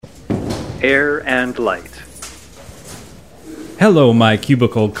Air and Light. Hello, my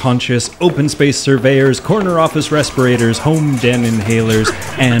cubicle-conscious, open-space surveyors, corner office respirators, home den inhalers,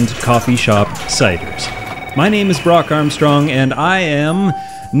 and coffee shop ciders. My name is Brock Armstrong, and I am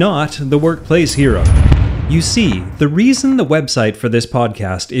not the workplace hero. You see, the reason the website for this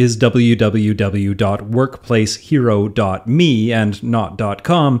podcast is www.workplacehero.me and not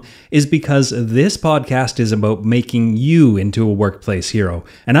 .com is because this podcast is about making you into a workplace hero.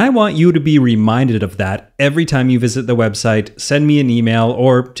 And I want you to be reminded of that every time you visit the website, send me an email,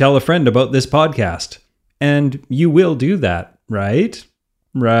 or tell a friend about this podcast. And you will do that, right?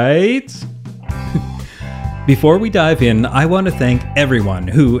 Right? Before we dive in, I want to thank everyone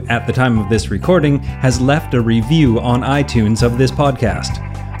who, at the time of this recording, has left a review on iTunes of this podcast.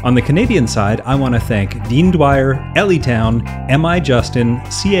 On the Canadian side, I want to thank Dean Dwyer, Ellie Town, M.I. Justin,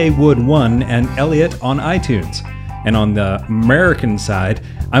 C.A. Wood 1, and Elliot on iTunes. And on the American side,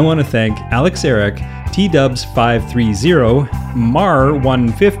 I want to thank Alex Eric, T-Dubs530,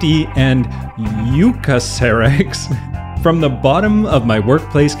 Mar150, and Yukaserex. From the bottom of my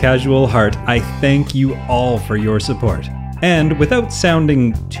workplace casual heart, I thank you all for your support. And without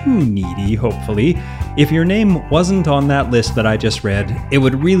sounding too needy, hopefully, if your name wasn't on that list that I just read, it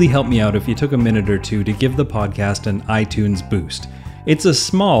would really help me out if you took a minute or two to give the podcast an iTunes boost. It's a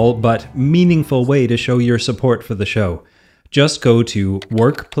small but meaningful way to show your support for the show. Just go to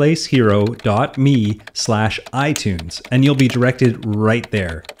workplacehero.me/iTunes and you'll be directed right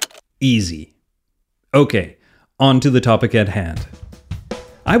there. Easy. Okay. On to the topic at hand.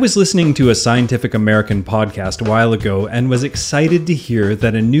 I was listening to a Scientific American podcast a while ago and was excited to hear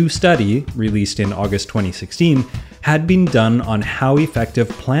that a new study, released in August 2016, had been done on how effective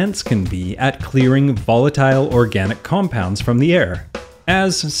plants can be at clearing volatile organic compounds from the air.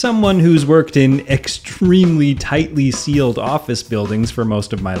 As someone who's worked in extremely tightly sealed office buildings for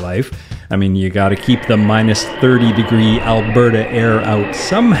most of my life, I mean, you gotta keep the minus 30 degree Alberta air out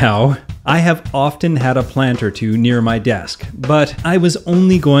somehow, I have often had a plant or two near my desk, but I was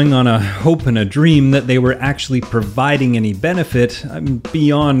only going on a hope and a dream that they were actually providing any benefit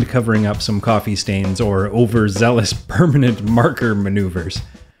beyond covering up some coffee stains or overzealous permanent marker maneuvers.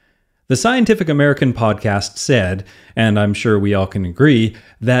 The Scientific American podcast said, and I'm sure we all can agree,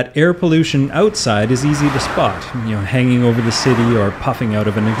 that air pollution outside is easy to spot, hanging over the city or puffing out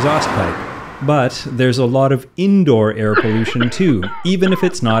of an exhaust pipe. But there's a lot of indoor air pollution too, even if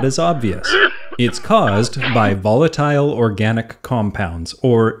it's not as obvious. It's caused by volatile organic compounds,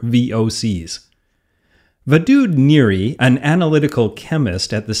 or VOCs. Vadud Neri, an analytical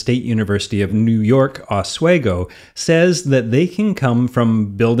chemist at the State University of New York, Oswego, says that they can come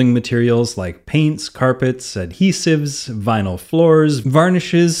from building materials like paints, carpets, adhesives, vinyl floors,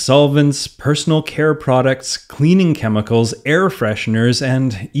 varnishes, solvents, personal care products, cleaning chemicals, air fresheners,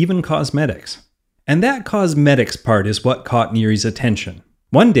 and even cosmetics. And that cosmetics part is what caught Neri's attention.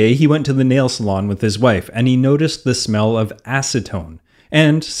 One day he went to the nail salon with his wife and he noticed the smell of acetone.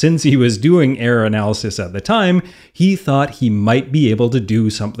 And since he was doing air analysis at the time, he thought he might be able to do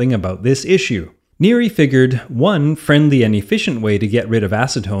something about this issue. Neri figured one friendly and efficient way to get rid of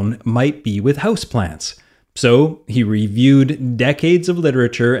acetone might be with houseplants. So he reviewed decades of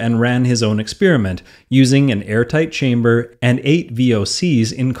literature and ran his own experiment, using an airtight chamber and 8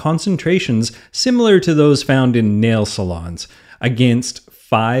 VOCs in concentrations similar to those found in nail salons, against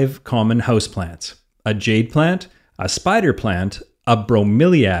 5 common houseplants: a jade plant, a spider plant, a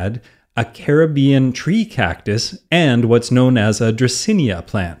bromeliad, a Caribbean tree cactus, and what's known as a Dracaena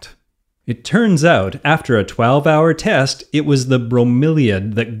plant. It turns out, after a 12-hour test, it was the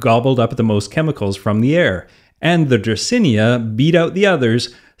bromeliad that gobbled up the most chemicals from the air, and the Dracaena beat out the others,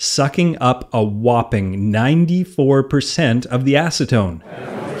 sucking up a whopping 94% of the acetone.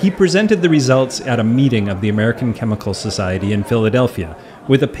 He presented the results at a meeting of the American Chemical Society in Philadelphia,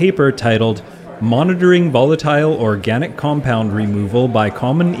 with a paper titled Monitoring Volatile Organic Compound Removal by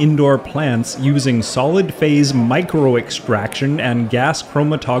Common Indoor Plants Using Solid Phase Microextraction and Gas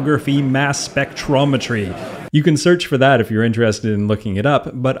Chromatography Mass Spectrometry. You can search for that if you're interested in looking it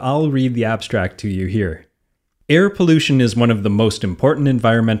up, but I'll read the abstract to you here. Air pollution is one of the most important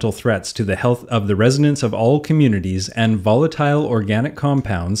environmental threats to the health of the residents of all communities, and volatile organic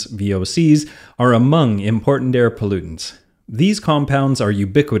compounds, VOCs, are among important air pollutants. These compounds are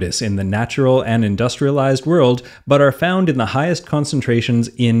ubiquitous in the natural and industrialized world, but are found in the highest concentrations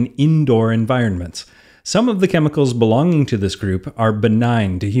in indoor environments. Some of the chemicals belonging to this group are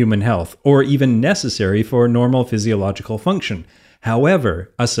benign to human health, or even necessary for normal physiological function.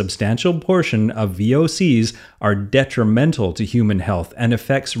 However, a substantial portion of VOCs are detrimental to human health and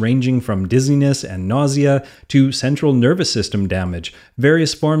effects ranging from dizziness and nausea to central nervous system damage,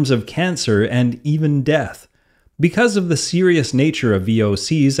 various forms of cancer, and even death. Because of the serious nature of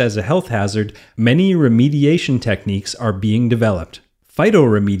VOCs as a health hazard, many remediation techniques are being developed.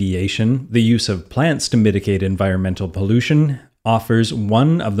 Phytoremediation, the use of plants to mitigate environmental pollution, offers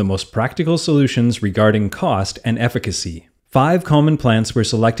one of the most practical solutions regarding cost and efficacy. 5 common plants were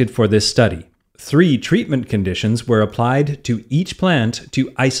selected for this study. 3 treatment conditions were applied to each plant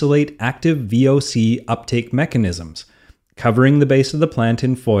to isolate active VOC uptake mechanisms, covering the base of the plant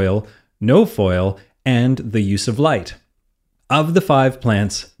in foil, no foil, and the use of light. Of the 5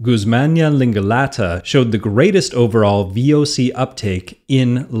 plants, Guzmania lingulata showed the greatest overall VOC uptake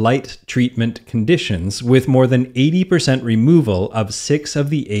in light treatment conditions, with more than 80% removal of 6 of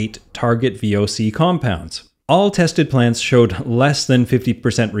the 8 target VOC compounds. All tested plants showed less than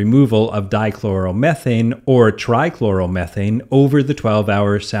 50% removal of dichloromethane or trichloromethane over the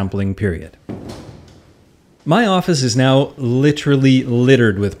 12-hour sampling period. My office is now literally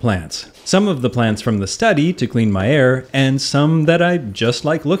littered with plants. Some of the plants from the study to clean my air, and some that I just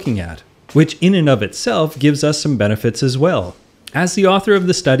like looking at, which in and of itself gives us some benefits as well. As the author of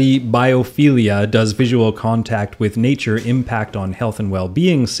the study, Biophilia Does Visual Contact with Nature Impact on Health and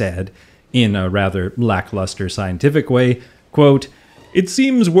Well-Being said, in a rather lackluster scientific way, quote, "It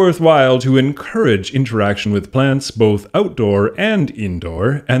seems worthwhile to encourage interaction with plants both outdoor and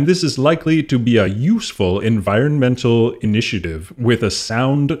indoor, and this is likely to be a useful environmental initiative with a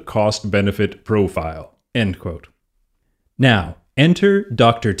sound cost-benefit profile." End quote. Now, enter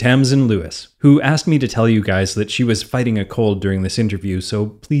Dr. Tamsin Lewis, who asked me to tell you guys that she was fighting a cold during this interview, so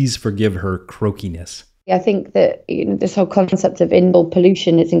please forgive her croakiness. I think that this whole concept of indoor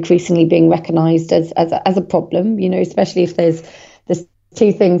pollution is increasingly being recognised as a problem, especially if there's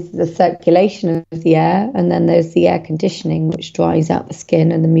 2 things: the circulation of the air, and then there's the air conditioning, which dries out the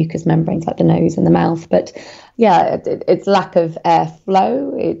skin and the mucous membranes like the nose and the mouth. But yeah, it's lack of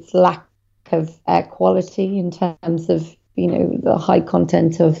airflow, it's lack of air quality in terms of, the high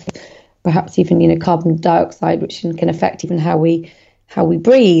content of perhaps even, carbon dioxide, which can affect even how we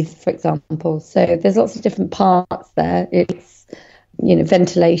breathe, for example. So there's lots of different parts there. It's,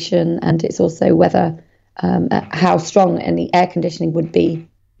 ventilation, and it's also whether how strong any air conditioning would be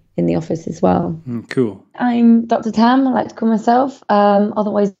in the office as well. Cool. I'm Dr. Tam, I like to call myself,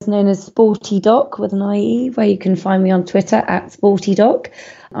 otherwise known as Sporty Doc with an IE, where you can find me on Twitter at Sporty Doc.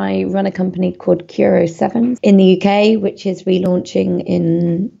 I run a company called Curo 7 in the UK, which is relaunching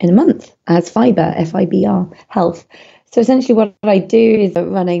in a month as Fiber, F-I-B-R, Health. So essentially what I do is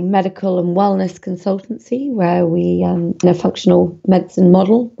run a medical and wellness consultancy where we, in a functional medicine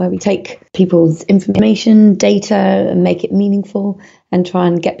model, where we take people's information, data, and make it meaningful and try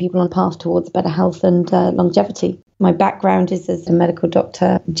and get people on a path towards better health and longevity. My background is as a medical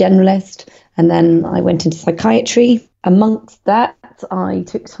doctor generalist, and then I went into psychiatry. Amongst that, I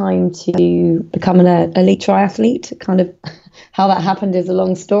took time to become an elite triathlete. Kind of how that happened is a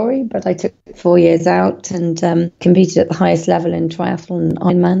long story, but I took 4 years out and competed at the highest level in triathlon and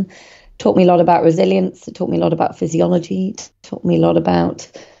Ironman. Taught me a lot about resilience. It taught me a lot about physiology. It taught me a lot about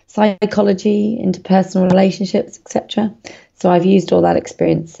psychology, interpersonal relationships, etc. So I've used all that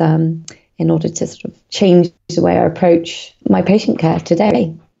experience in order to sort of change the way I approach my patient care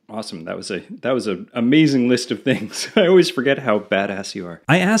today. Awesome. That was an amazing list of things. I always forget how badass you are.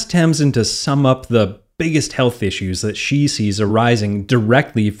 I asked Tamsin to sum up the biggest health issues that she sees arising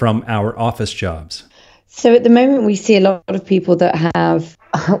directly from our office jobs. So at the moment, we see a lot of people that have,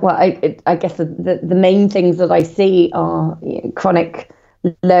 well, I guess the main things that I see are chronic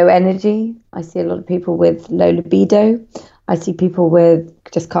low energy. I see a lot of people with low libido. I see people with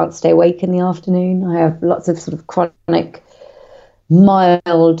just can't stay awake in the afternoon. I have lots of sort of chronic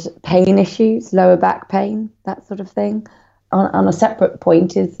mild pain issues, lower back pain, that sort of thing. On a separate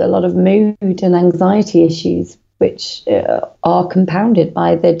point is a lot of mood and anxiety issues, which are compounded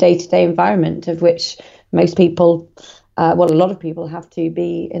by the day-to-day environment of which most people, a lot of people have to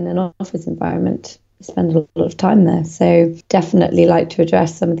be in an office environment, spend a lot of time there. So definitely like to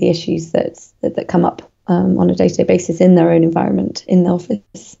address some of the issues that come up on a day-to-day basis in their own environment in the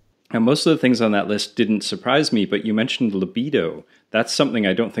office. And most of the things on that list didn't surprise me, but you mentioned libido. That's something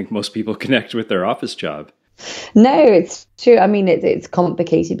I don't think most people connect with their office job. No, it's true. I mean, it's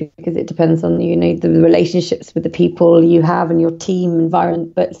complicated because it depends on, the relationships with the people you have and your team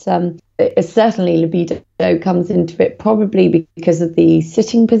environment. But certainly libido comes into it probably because of the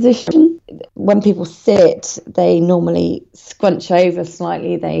sitting position. When people sit, they normally scrunch over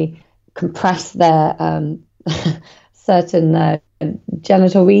slightly. They compress their certain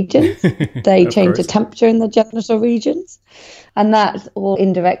genital regions. They change the course. temperature in the genital regions. And that all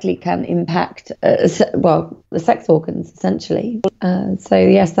indirectly can impact, the sex organs, essentially. So,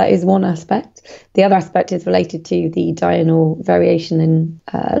 yes, that is one aspect. The other aspect is related to the diurnal variation in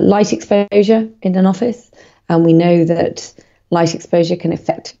light exposure in an office. And we know that light exposure can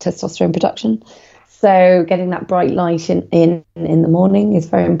affect testosterone production. So getting that bright light in the morning is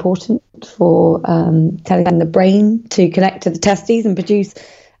very important for telling the brain to connect to the testes and produce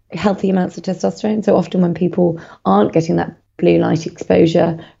healthy amounts of testosterone. So often when people aren't getting that blue light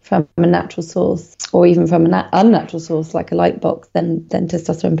exposure from a natural source or even from an unnatural source like a light box, then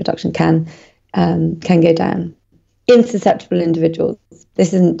testosterone production can go down. In susceptible individuals,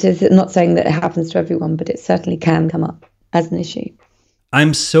 this is not saying that it happens to everyone, but it certainly can come up as an issue.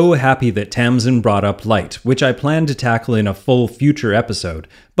 I'm so happy that Tamsin brought up light, which I plan to tackle in a full future episode,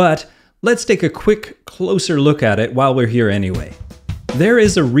 but let's take a quick, closer look at it while we're here anyway. There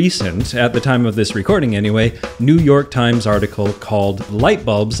is a recent, at the time of this recording anyway, New York Times article called Light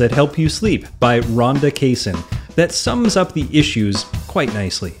Bulbs That Help You Sleep by Rhonda Kaysen that sums up the issues quite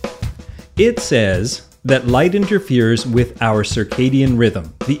nicely. It says that light interferes with our circadian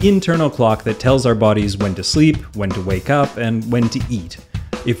rhythm, the internal clock that tells our bodies when to sleep, when to wake up, and when to eat.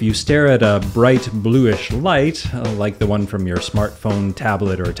 If you stare at a bright bluish light, like the one from your smartphone,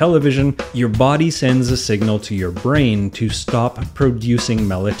 tablet, or television, your body sends a signal to your brain to stop producing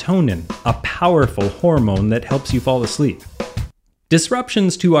melatonin, a powerful hormone that helps you fall asleep.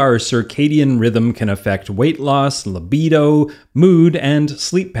 Disruptions to our circadian rhythm can affect weight loss, libido, mood, and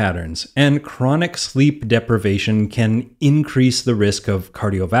sleep patterns, and chronic sleep deprivation can increase the risk of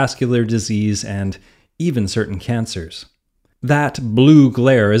cardiovascular disease and even certain cancers. That blue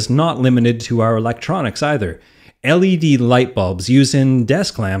glare is not limited to our electronics either. LED light bulbs used in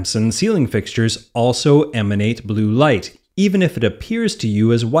desk lamps and ceiling fixtures also emanate blue light, even if it appears to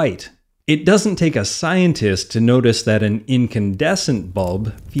you as white. It doesn't take a scientist to notice that an incandescent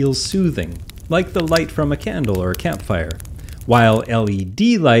bulb feels soothing, like the light from a candle or a campfire, while LED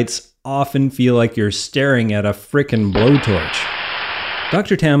lights often feel like you're staring at a frickin' blowtorch.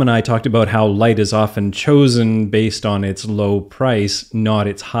 Dr. Tam and I talked about how light is often chosen based on its low price, not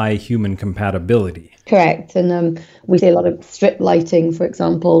its high human compatibility. Correct. And we see a lot of strip lighting, for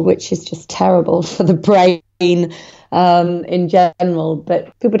example, which is just terrible for the brain in general.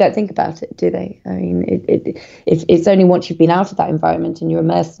 But people don't think about it, do they? I mean, it's only once you've been out of that environment and you're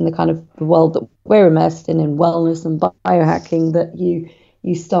immersed in the kind of the world that we're immersed in wellness and biohacking, that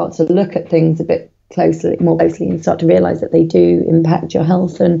you start to look at things a bit more closely and start to realize that they do impact your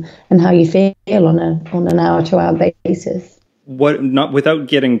health and how you feel on an hour-to-hour basis. Not without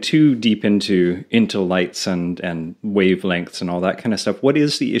getting too deep into lights and wavelengths and all that kind of stuff, what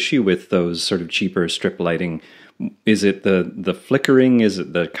is the issue with those sort of cheaper strip lighting? Is it the flickering? Is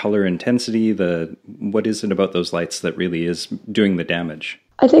it the color intensity? What is it about those lights that really is doing the damage?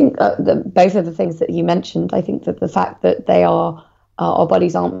 I think both of the things that you mentioned. I think that the fact that our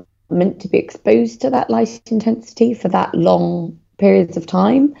bodies aren't meant to be exposed to that light intensity for that long periods of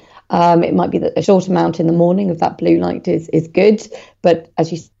time. It might be that a short amount in the morning of that blue light is good, but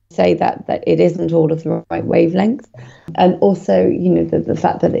as you say, that it isn't all of the right wavelength. And also, the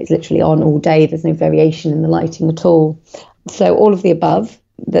fact that it's literally on all day, there's no variation in the lighting at all. So all of the above,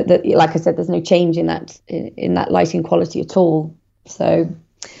 that like I said, there's no change in that lighting quality at all. So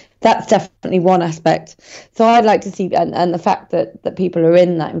that's definitely one aspect. So I'd like to see, and the fact that people are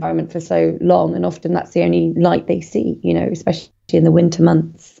in that environment for so long, and often that's the only light they see, especially in the winter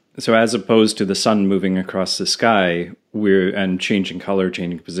months. So as opposed to the sun moving across the sky, and changing color,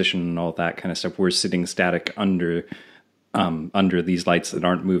 changing position, and all that kind of stuff, we're sitting static under these lights that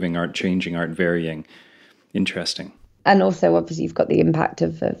aren't moving, aren't changing, aren't varying. Interesting. And also, obviously, you've got the impact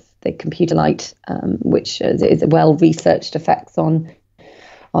of the computer light, which is well-researched effects on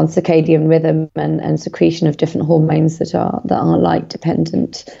circadian rhythm and secretion of different hormones that are light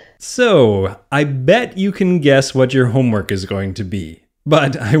dependent. So, I bet you can guess what your homework is going to be,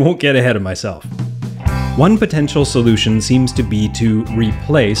 but I won't get ahead of myself. One potential solution seems to be to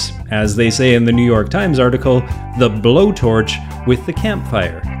replace, as they say in the New York Times article, the blowtorch with the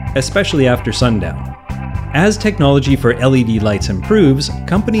campfire, especially after sundown. As technology for LED lights improves,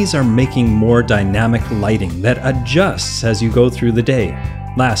 companies are making more dynamic lighting that adjusts as you go through the day.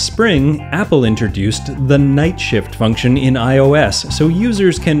 Last spring, Apple introduced the night shift function in iOS so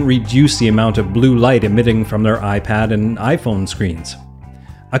users can reduce the amount of blue light emitting from their iPad and iPhone screens.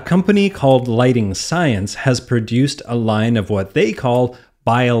 A company called Lighting Science has produced a line of what they call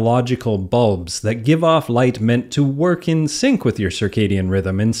biological bulbs that give off light meant to work in sync with your circadian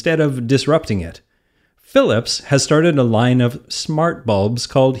rhythm instead of disrupting it. Philips has started a line of smart bulbs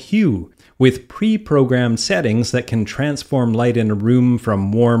called Hue, with pre-programmed settings that can transform light in a room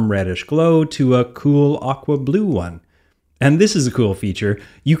from warm reddish glow to a cool aqua blue one. And this is a cool feature.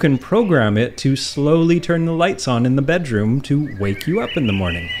 You can program it to slowly turn the lights on in the bedroom to wake you up in the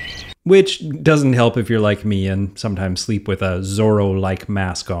morning. Which doesn't help if you're like me and sometimes sleep with a Zorro-like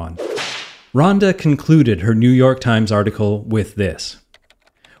mask on. Rhonda concluded her New York Times article with this.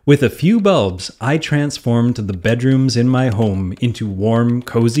 With a few bulbs, I transformed the bedrooms in my home into warm,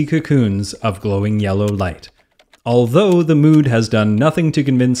 cozy cocoons of glowing yellow light. Although the mood has done nothing to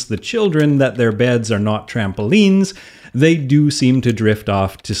convince the children that their beds are not trampolines, they do seem to drift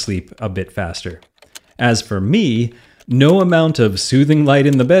off to sleep a bit faster. As for me, no amount of soothing light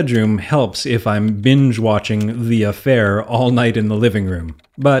in the bedroom helps if I'm binge-watching The Affair all night in the living room,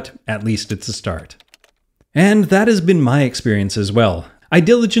 but at least it's a start. And that has been my experience as well. I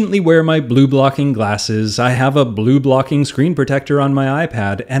diligently wear my blue-blocking glasses, I have a blue-blocking screen protector on my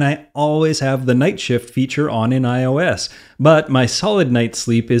iPad, and I always have the night shift feature on in iOS, but my solid night's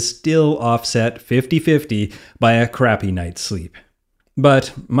sleep is still offset 50-50 by a crappy night's sleep.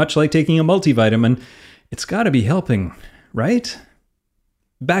 But, much like taking a multivitamin, it's gotta be helping, right?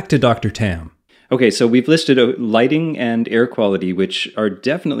 Back to Dr. Tam. Okay, so we've listed lighting and air quality, which are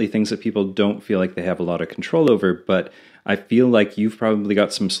definitely things that people don't feel like they have a lot of control over, but I feel like you've probably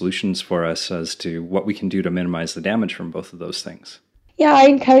got some solutions for us as to what we can do to minimize the damage from both of those things. Yeah, I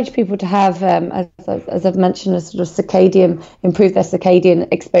encourage people to have, as I've mentioned, a sort of improve their circadian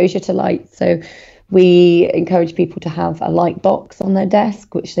exposure to light. So we encourage people to have a light box on their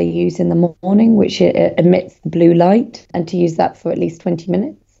desk, which they use in the morning, which emits the blue light, and to use that for at least 20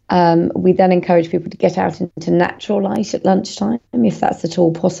 minutes. We then encourage people to get out into natural light at lunchtime, if that's at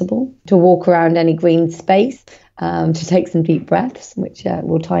all possible, to walk around any green space, to take some deep breaths, which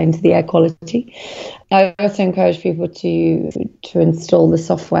will tie into the air quality. I also encourage people to install the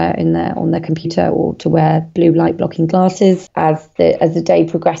software on their computer, or to wear blue light blocking glasses as the day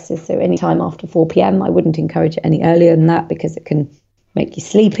progresses. So any time after 4 p.m, I wouldn't encourage it any earlier than that because it can make you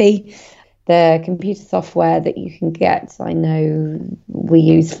sleepy. The computer software that you can get, I know we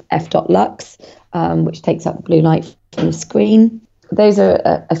use F.Lux, which takes up blue light from the screen. Those are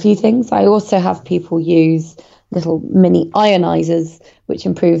a few things. I also have people use little mini ionizers, which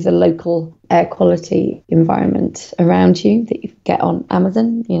improve the local air quality environment around you, that you can get on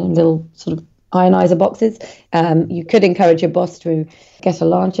Amazon, little sort of ionizer boxes. You could encourage your boss to get a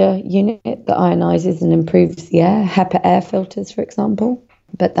larger unit that ionizes and improves the air, HEPA air filters, for example.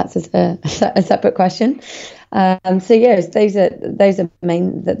 But that's a separate question. So yes, those are the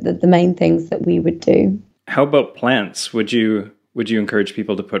main things that we would do. How about plants? Would you encourage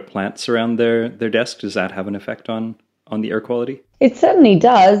people to put plants around their desk? Does that have an effect on the air quality? It certainly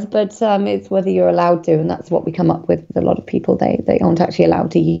does, but it's whether you're allowed to, and that's what we come up with a lot of people. They aren't actually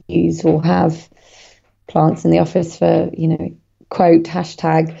allowed to use or have plants in the office for, quote,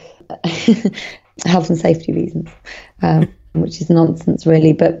 hashtag health and safety reasons. Which is nonsense,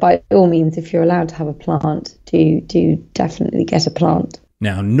 really. But by all means, if you're allowed to have a plant, do definitely get a plant.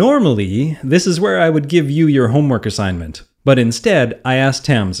 Now, normally, this is where I would give you your homework assignment. But instead, I asked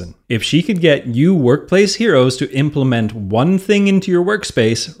Tamsin if she could get you workplace heroes to implement one thing into your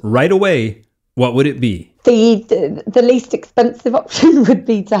workspace right away, what would it be? The least expensive option would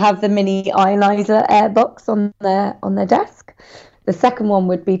be to have the mini ionizer air box on their desk. The second one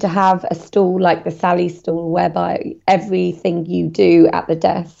would be to have a stool like the Sally stool, whereby everything you do at the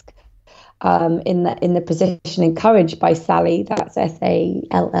desk, in the position encouraged by Sally, that's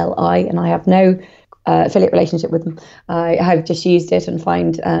SALLI, and I have no affiliate relationship with them. I have just used it and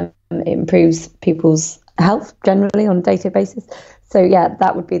find it improves people's health generally on a day-to-day basis. So yeah,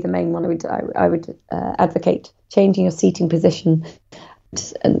 that would be the main one. I would advocate changing your seating position.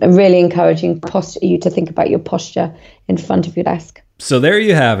 And really encouraging you to think about your posture in front of your desk. So there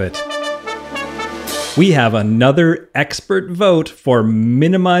you have it. We have another expert vote for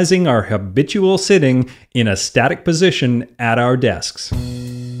minimizing our habitual sitting in a static position at our desks.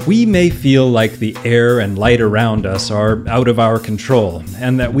 We may feel like the air and light around us are out of our control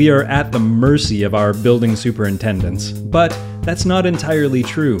and that we are at the mercy of our building superintendents, but that's not entirely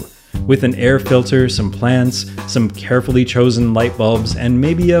true. With an air filter, some plants, some carefully chosen light bulbs, and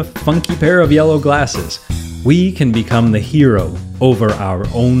maybe a funky pair of yellow glasses, we can become the hero over our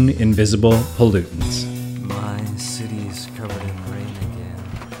own invisible pollutants. My city's covered in rain again.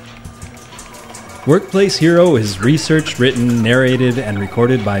 Workplace Hero is researched, written, narrated, and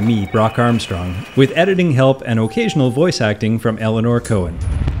recorded by me, Brock Armstrong, with editing help and occasional voice acting from Eleanor Cohen.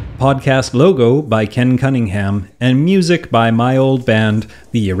 Podcast logo by Ken Cunningham, and music by my old band,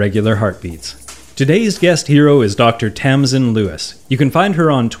 The Irregular Heartbeats. Today's guest hero is Dr. Tamsin Lewis. You can find her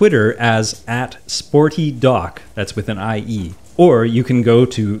on Twitter as @SportyDoc, that's with an IE, or you can go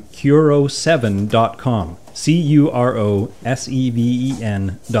to Curo7.com,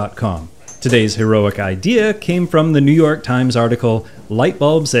 CUROSEVEN.com. Today's heroic idea came from the New York Times article Light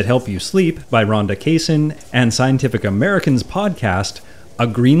Bulbs That Help You Sleep by Rhonda Kaysen and Scientific American's podcast A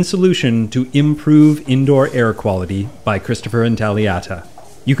Green Solution to Improve Indoor Air Quality by Christopher Intagliata.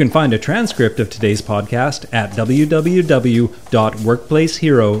 You can find a transcript of today's podcast at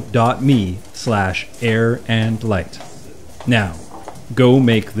www.workplacehero.me/air and light. Now, go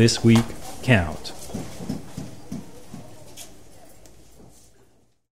make this week count.